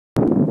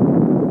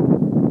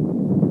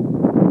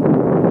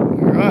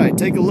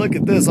Alright, take a look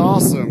at this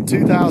awesome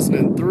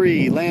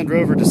 2003 Land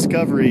Rover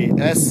Discovery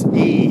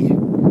SE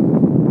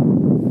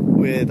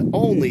with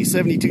only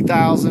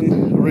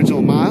 72,000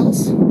 original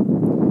miles.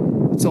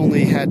 It's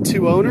only had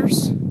 2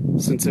 owners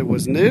since it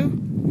was new.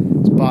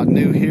 It's bought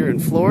new here in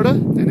Florida,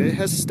 and it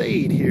has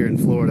stayed here in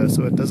Florida,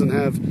 so it doesn't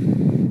have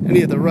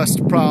any of the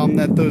rust problem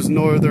that those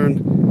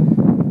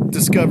northern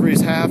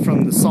Discoveries have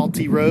from the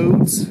salty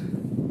roads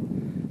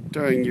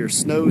during your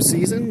snow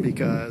season,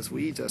 because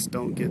we just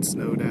don't get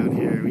snow down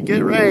here. We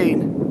get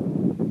rain,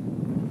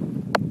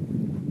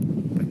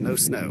 but no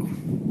snow.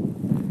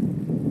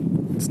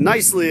 It's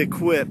nicely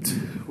equipped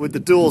with the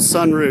dual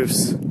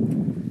sunroofs,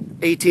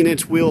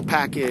 18-inch wheel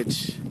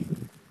package,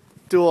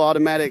 dual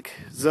automatic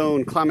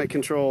zone climate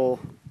control,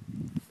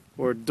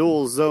 or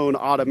dual zone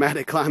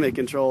automatic climate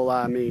control,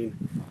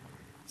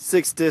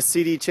 6-disc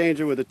CD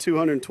changer with a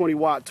 220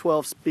 watt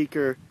 12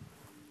 speaker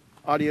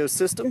audio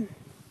system.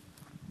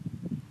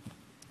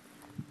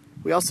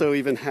 We also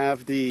even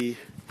have the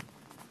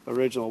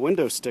original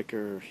window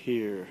sticker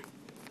here.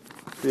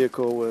 The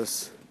vehicle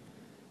was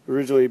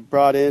originally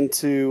brought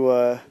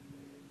into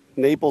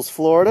Naples,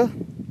 Florida.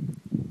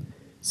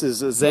 This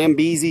is a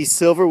Zambezi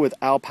silver with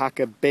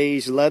alpaca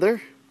beige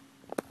leather.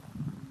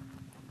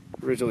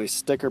 The original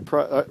sticker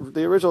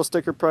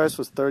price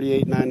was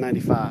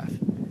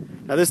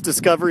 $38,995. Now this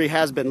Discovery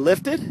has been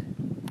lifted,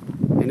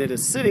 and it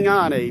is sitting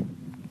on a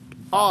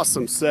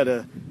awesome set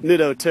of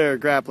Nitto Terra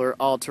Grappler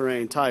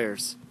all-terrain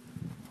tires.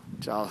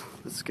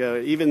 Let's go.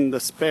 Even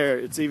the spare,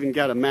 it's even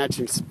got a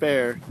matching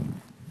spare,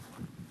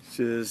 which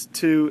is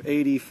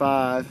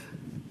 285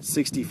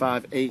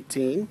 65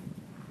 18.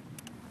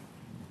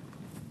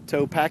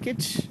 Tow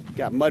package,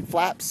 got mud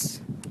flaps,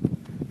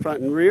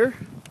 front and rear.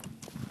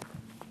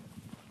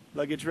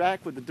 Luggage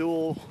rack with the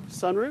dual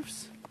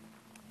sunroofs.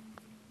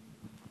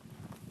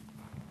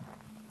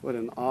 What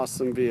an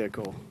awesome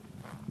vehicle.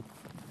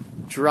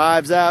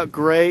 Drives out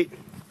great,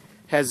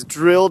 has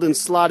drilled and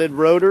slotted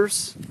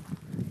rotors.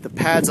 The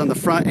pads on the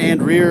front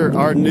and rear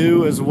are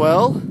new as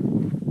well.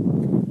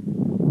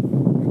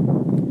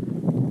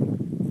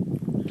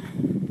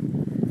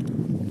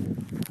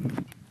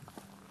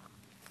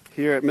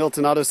 Here at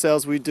Milton Auto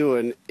Sales, we do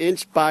an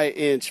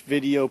inch-by-inch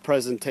video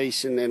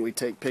presentation, and we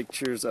take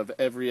pictures of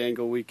every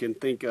angle we can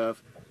think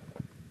of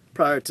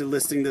prior to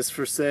listing this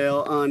for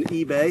sale on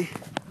eBay.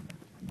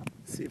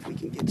 Let's see if we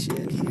can get you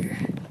in here.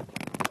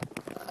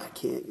 I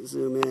can't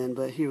zoom in,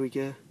 but here we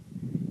go.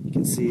 You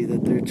can see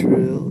that they're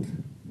drilled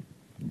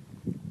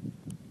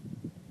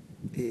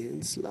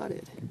and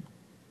slotted.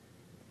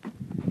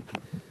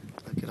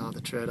 Look at all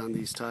the tread on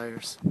these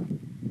tires.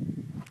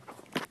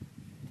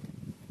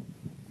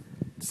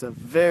 It's a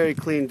very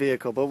clean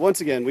vehicle, but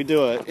once again, we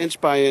do an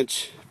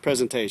inch-by-inch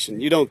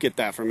presentation. You don't get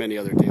that from any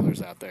other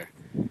dealers out there.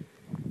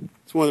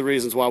 It's one of the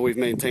reasons why we've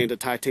maintained a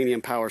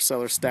titanium power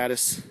seller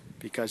status,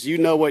 because you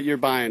know what you're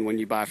buying when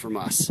you buy from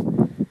us.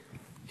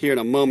 Here in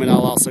a moment,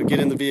 I'll also get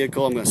in the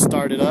vehicle. I'm going to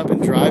start it up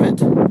and drive it,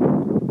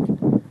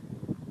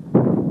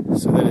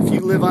 so that if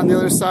you live on the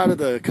other side of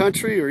the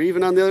country or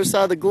even on the other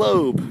side of the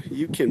globe,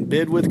 you can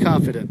bid with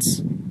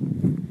confidence.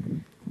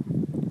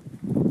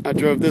 I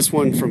drove this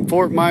one from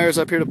Fort Myers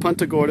up here to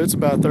Punta Gorda. It's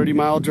about a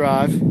 30-mile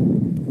drive,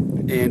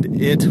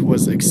 and it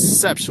was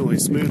exceptionally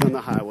smooth on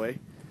the highway.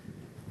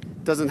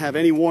 Doesn't have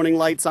any warning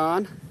lights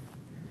on.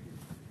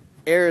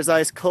 Air is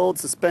ice cold,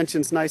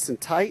 suspension's nice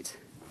and tight.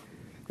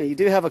 And you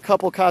do have a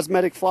couple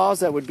cosmetic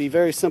flaws that would be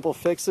very simple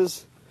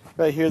fixes.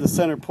 Right here, the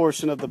center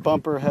portion of the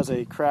bumper has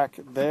a crack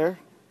there,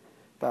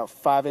 about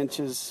 5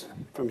 inches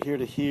from here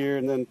to here,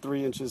 and then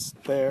 3 inches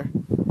there.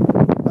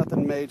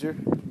 Nothing major.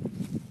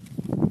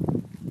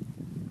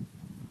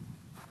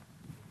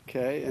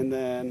 Okay, and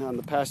then on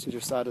the passenger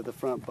side of the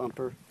front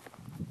bumper,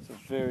 it's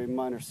a very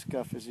minor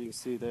scuff, as you can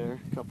see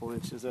there, a couple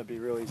inches. That'd be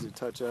real easy to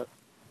touch up.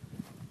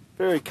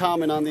 Very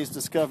common on these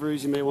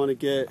Discoveries. You may want to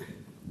get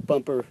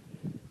bumper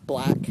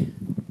black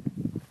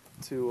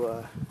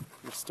to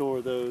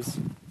restore those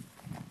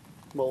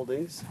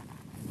moldings.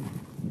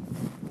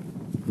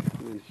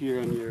 And then here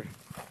on your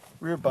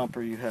rear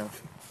bumper, you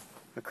have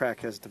a crack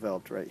has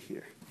developed right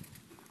here.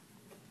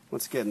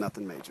 Once again,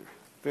 nothing major.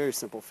 Very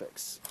simple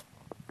fix.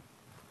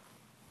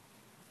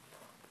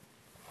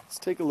 Let's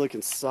take a look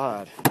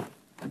inside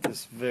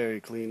this very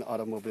clean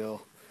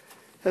automobile.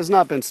 Has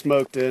not been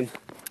smoked in.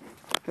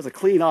 Has a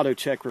clean auto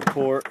check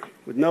report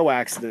with no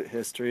accident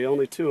history.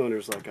 Only 2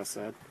 owners, like I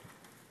said.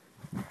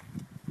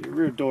 Your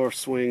rear door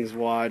swings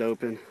wide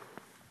open.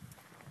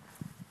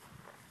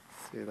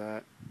 See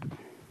that?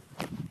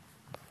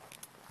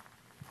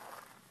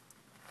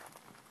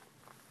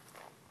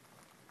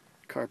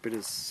 Carpet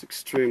is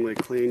extremely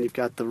clean. You've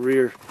got the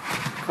rear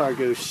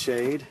cargo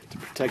shade to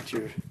protect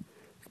your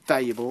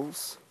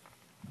valuables.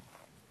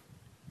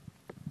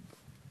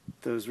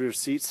 Those rear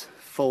seats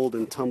fold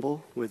and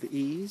tumble with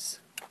ease.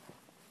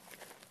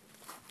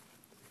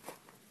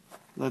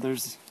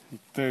 Leather's in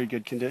very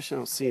good condition. I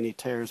don't see any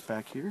tears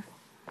back here.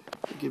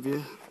 I'll give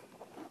you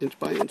inch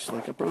by inch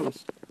like I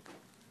promised.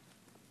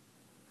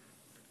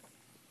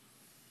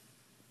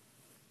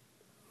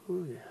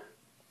 Oh yeah.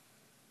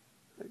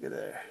 Look at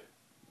there.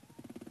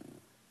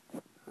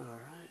 All right.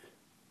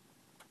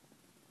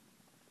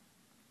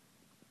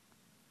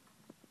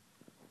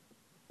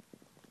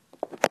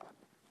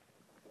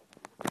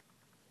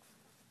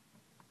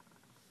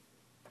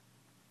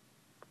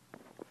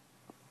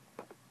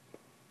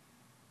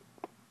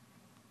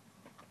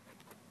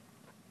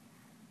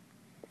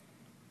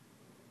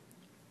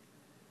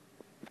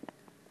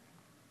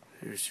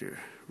 Here's your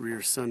rear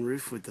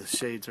sunroof with the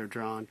shades are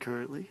drawn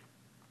currently.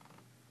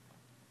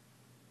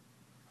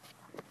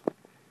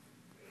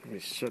 Let me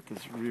shut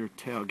this rear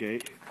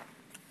tailgate.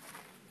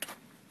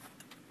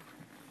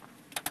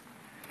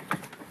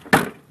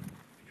 I'm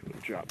going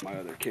to drop my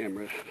other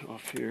camera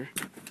off here.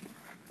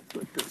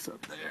 Put this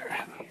up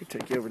there. I'll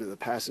take you over to the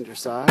passenger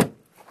side.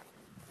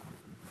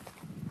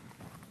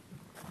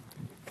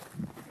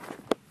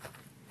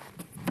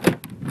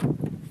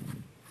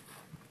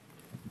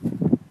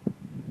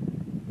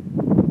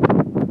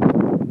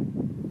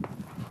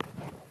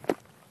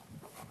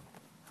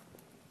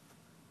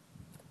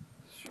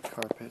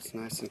 Carpet's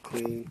nice and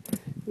clean.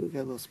 We got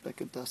a little speck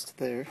of dust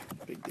there.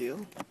 Big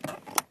deal.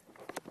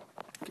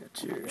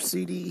 Got your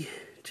CD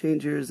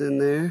changers in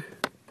there.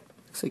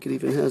 Looks like it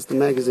even has the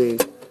magazine.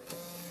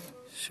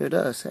 Sure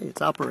does. Hey,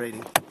 it's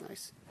operating.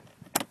 Nice.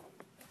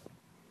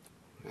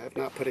 I have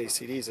not put any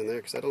CDs in there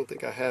because I don't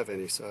think I have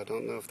any, so I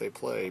don't know if they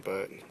play,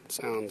 but it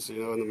sounds,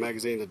 you know, in the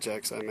magazine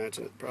ejects, I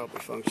imagine it probably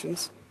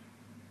functions.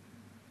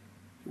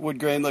 Wood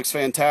grain looks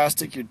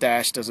fantastic. Your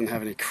dash doesn't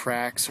have any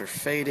cracks or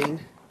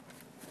fading.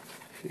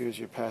 Here's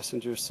your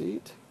passenger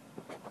seat.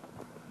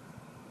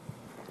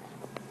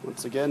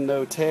 Once again,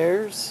 no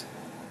tears.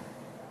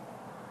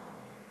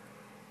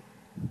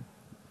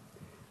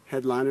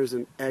 Headliner's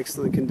in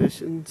excellent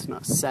condition. It's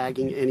not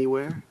sagging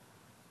anywhere.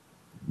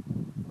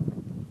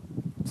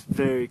 It's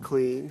very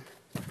clean.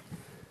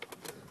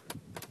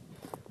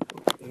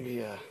 Let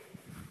me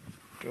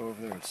go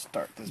over there and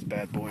start this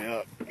bad boy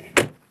up.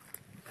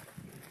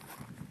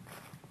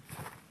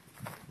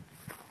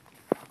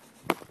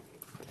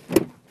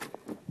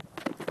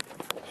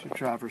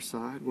 Driver's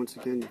side. Once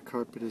again, your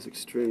carpet is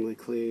extremely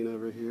clean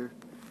over here.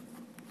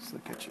 Let's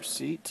look at your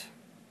seat.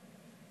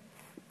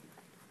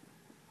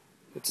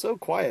 It's so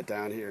quiet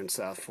down here in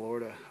South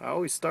Florida. I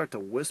always start to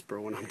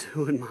whisper when I'm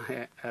doing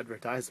my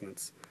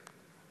advertisements.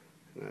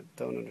 And I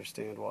don't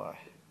understand why.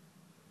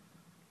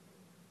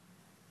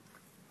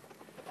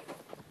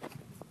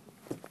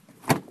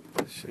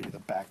 I'll show you the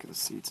back of the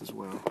seats as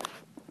well.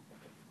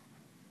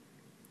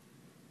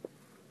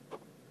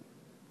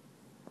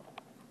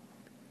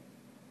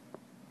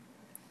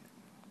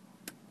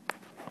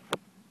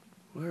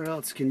 Where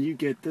else can you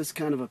get this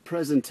kind of a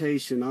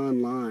presentation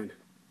online?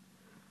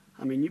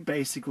 I mean, you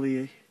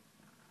basically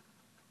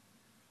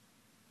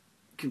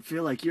can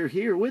feel like you're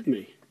here with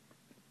me.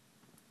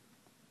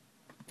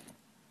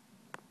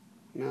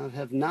 Now, I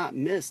have not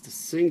missed a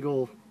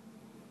single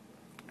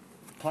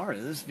part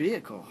of this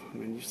vehicle. I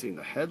mean, you've seen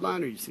the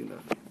headliner, you've seen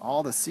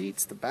all the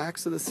seats, the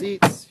backs of the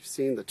seats, you've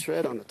seen the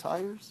tread on the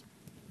tires,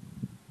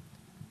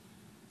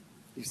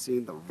 you've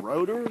seen the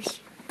rotors.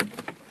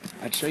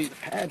 I'd show you the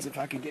pads if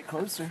I could get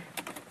closer.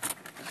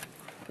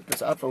 But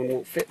this iPhone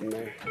won't fit in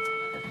there.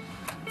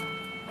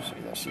 See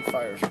that she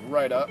fires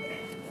right up.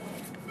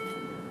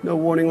 No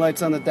warning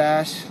lights on the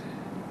dash.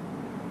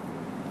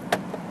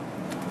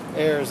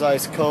 Air is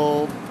ice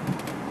cold.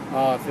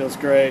 Oh, it feels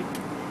great.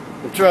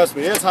 And trust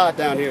me, it's hot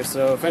down here,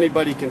 so if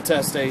anybody can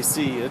test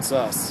AC, it's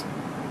us.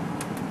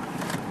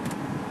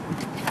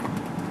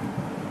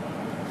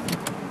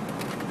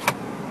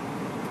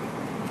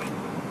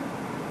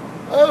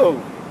 Oh,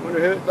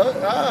 wonder who,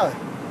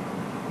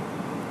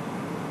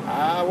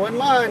 I wouldn't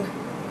mind.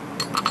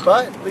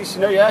 But at least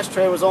you know your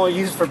ashtray was only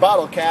used for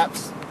bottle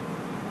caps.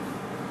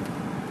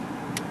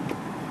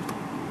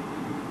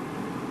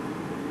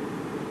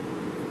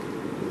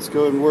 Let's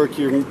go ahead and work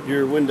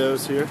your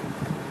windows here.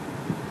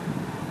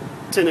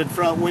 Tinted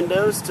front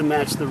windows to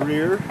match the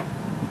rear.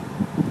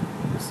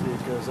 Let's see,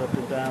 it goes up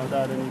and down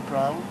without any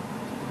problem.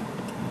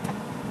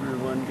 Rear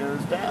one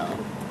goes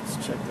down. Let's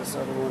check this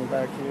other one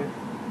back here.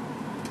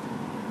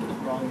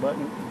 Wrong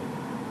button.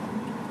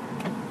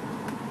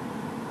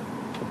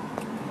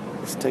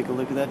 Let's take a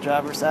look at that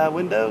driver's side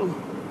window.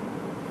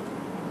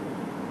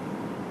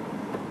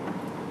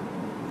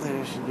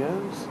 There she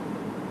goes.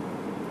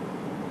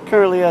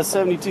 Currently has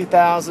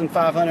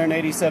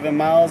 72,587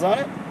 miles on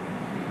it.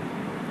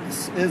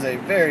 This is a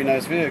very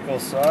nice vehicle,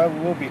 so I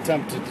will be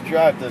tempted to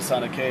drive this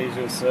on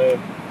occasion. So,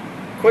 the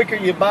quicker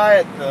you buy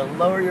it, the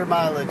lower your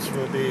mileage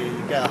will be.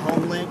 You've got a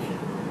home link.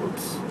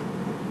 Oops.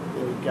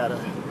 And you've got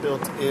a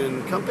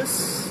built-in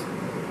compass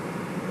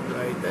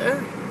right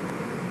there.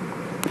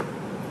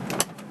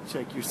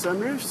 Check your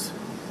sunroofs.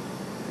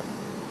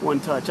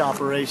 One-touch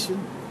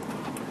operation.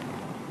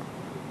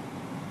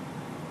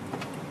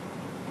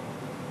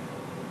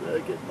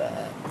 Look at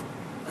that.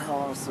 How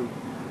awesome.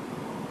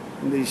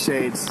 And these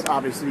shades,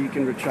 obviously you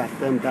can retract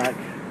them back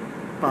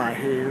by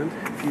hand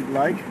if you'd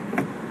like.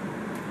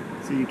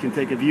 So you can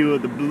take a view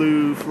of the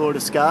blue Florida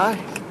sky.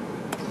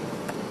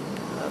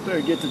 I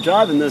better get to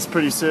driving this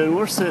pretty soon.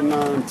 We're sitting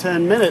on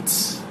 10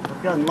 minutes.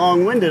 Gotten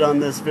long-winded on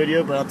this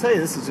video, but I'll tell you,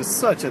 this is just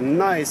such a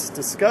nice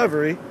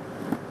discovery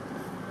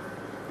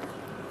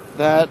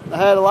that I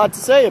had a lot to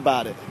say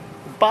about it.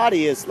 The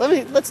body is,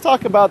 let's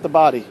talk about the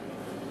body.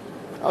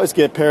 I always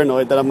get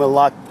paranoid that I'm going to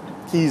lock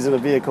keys in a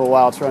vehicle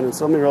while it's running,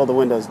 so let me roll the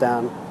windows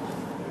down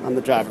on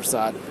the driver's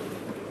side.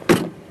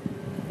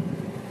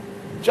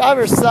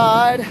 Driver's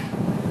side,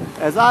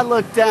 as I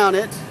look down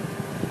it,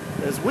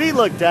 as we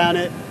look down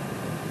it,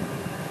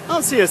 I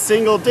don't see a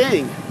single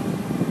ding.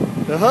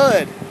 The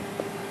hood,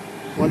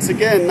 once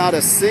again, not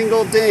a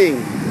single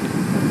ding.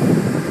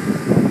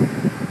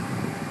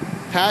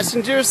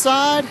 Passenger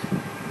side,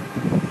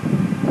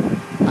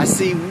 I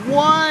see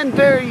one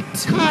very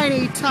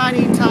tiny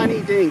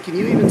ding. Can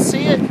you even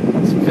see it?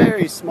 It's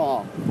very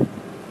small.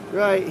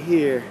 Right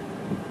here.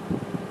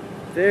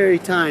 Very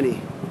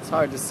tiny. It's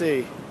hard to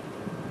see.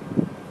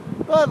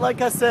 But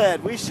like I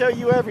said, we show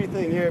you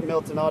everything here at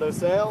Milton Auto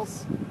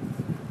Sales.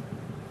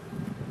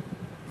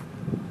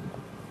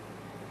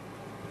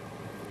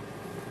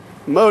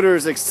 Motor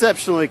is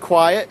exceptionally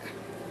quiet.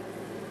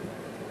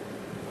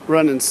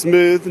 Running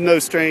smooth, no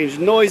strange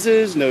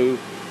noises, no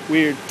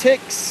weird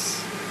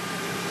ticks.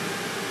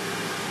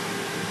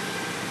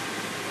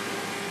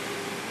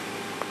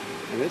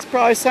 And it's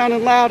probably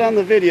sounding loud on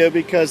the video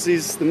because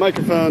the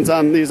microphones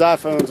on these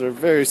iPhones are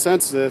very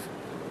sensitive.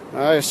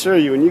 I assure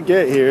you, when you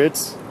get here, you're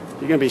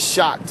gonna be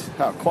shocked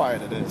how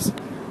quiet it is.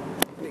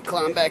 Let me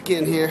climb back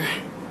in here.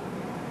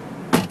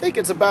 I think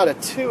it's about a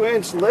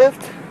 2-inch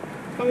lift,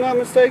 if I'm not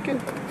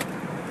mistaken.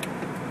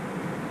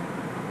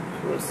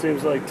 That's what it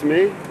seems like to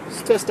me.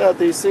 Let's test out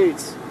these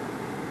seats.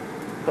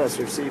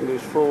 Passenger seat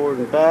moves forward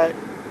and back.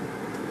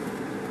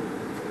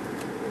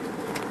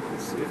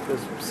 Let's see if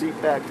this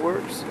seat back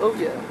works. Oh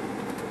yeah.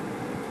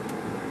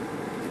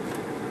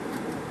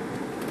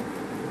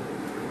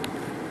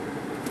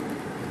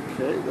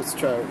 Okay, let's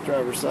try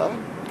driver's side.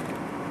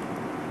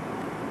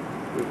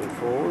 Moving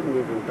forward,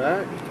 moving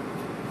back.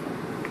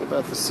 How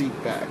about the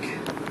seat back?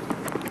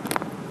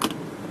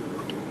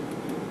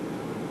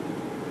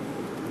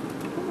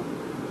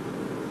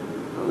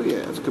 Oh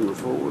yeah, it's coming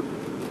forward.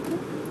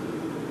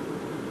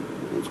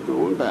 It's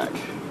going back.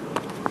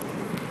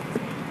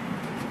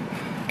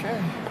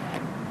 Okay.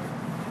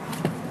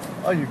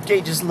 Oh, your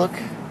gauges look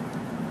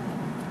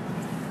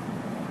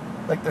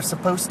like they're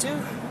supposed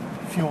to.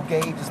 Fuel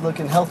gauge is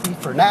looking healthy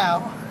for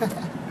now.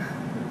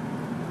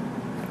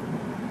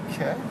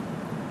 Okay.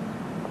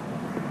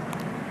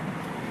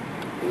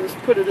 Let's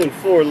put it in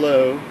 4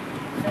 low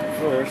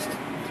first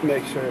to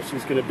make sure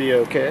she's going to be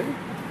okay.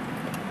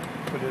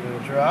 Put it in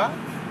drive.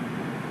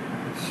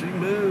 She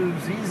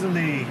moves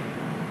easily.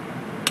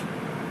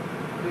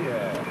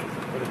 Yeah.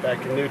 Put it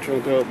back in neutral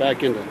and throw it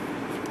back into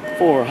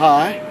 4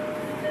 high.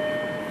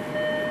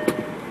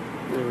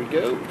 There we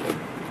go.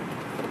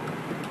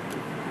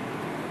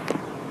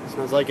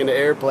 Sounds like an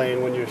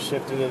airplane when you're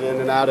shifting it in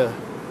and out of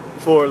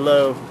 4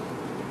 low.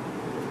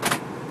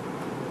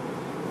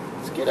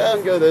 Let's get out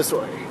and go this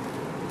way.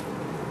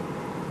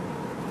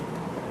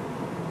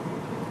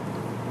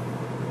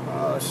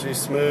 Oh,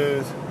 she's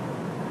smooth.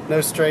 No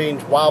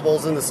strange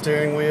wobbles in the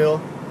steering wheel.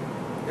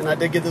 And I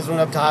did get this one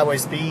up to highway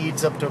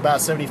speeds, up to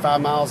about 75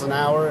 miles an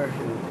hour,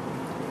 and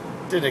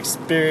didn't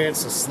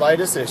experience the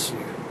slightest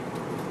issue.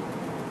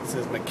 This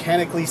is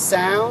mechanically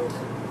sound.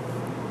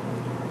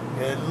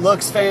 It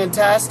looks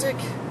fantastic.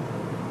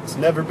 It's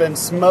never been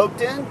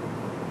smoked in.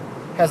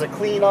 Has a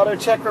clean auto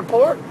check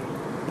report.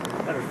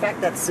 Matter of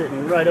fact, that's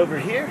sitting right over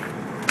here.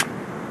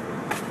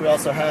 We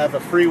also have a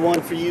free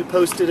one for you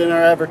posted in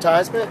our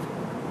advertisement.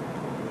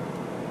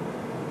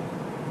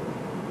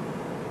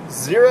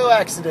 0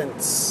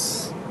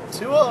 accidents.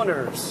 2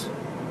 owners.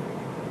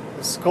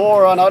 The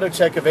score on auto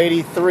check of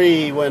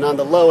 83 when on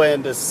the low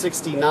end is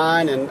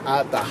 69 and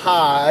at the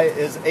high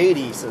is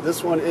 80. So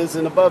this one is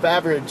an above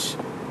average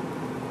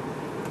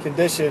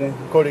condition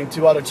according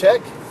to auto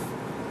check.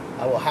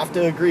 I will have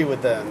to agree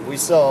with them. We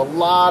sell a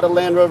lot of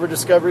Land Rover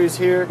Discoveries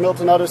here at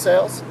Milton Auto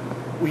Sales.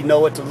 We know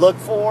what to look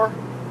for.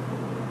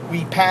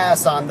 We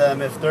pass on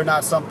them if they're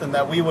not something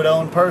that we would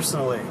own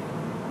personally.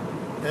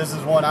 This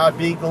is one I'd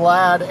be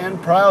glad and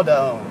proud to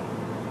own.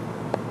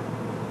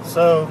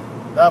 So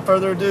without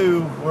further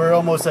ado, we're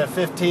almost at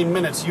 15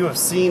 minutes. You have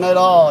seen it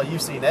all.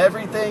 You've seen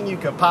everything you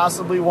could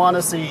possibly want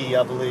to see,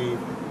 I believe.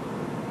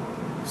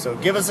 So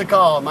give us a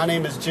call. My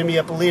name is Jimmy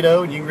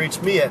Ippolito, and you can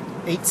reach me at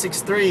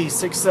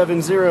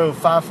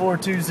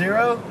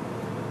 863-670-5420.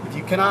 If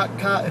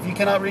you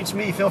cannot reach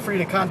me, feel free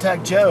to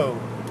contact Joe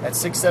at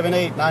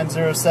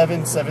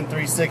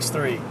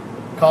 678-907-7363.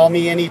 Call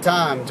me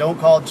anytime. Don't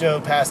call Joe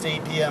past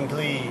 8 p.m.,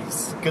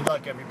 please. Good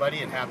luck, everybody,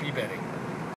 and happy bidding.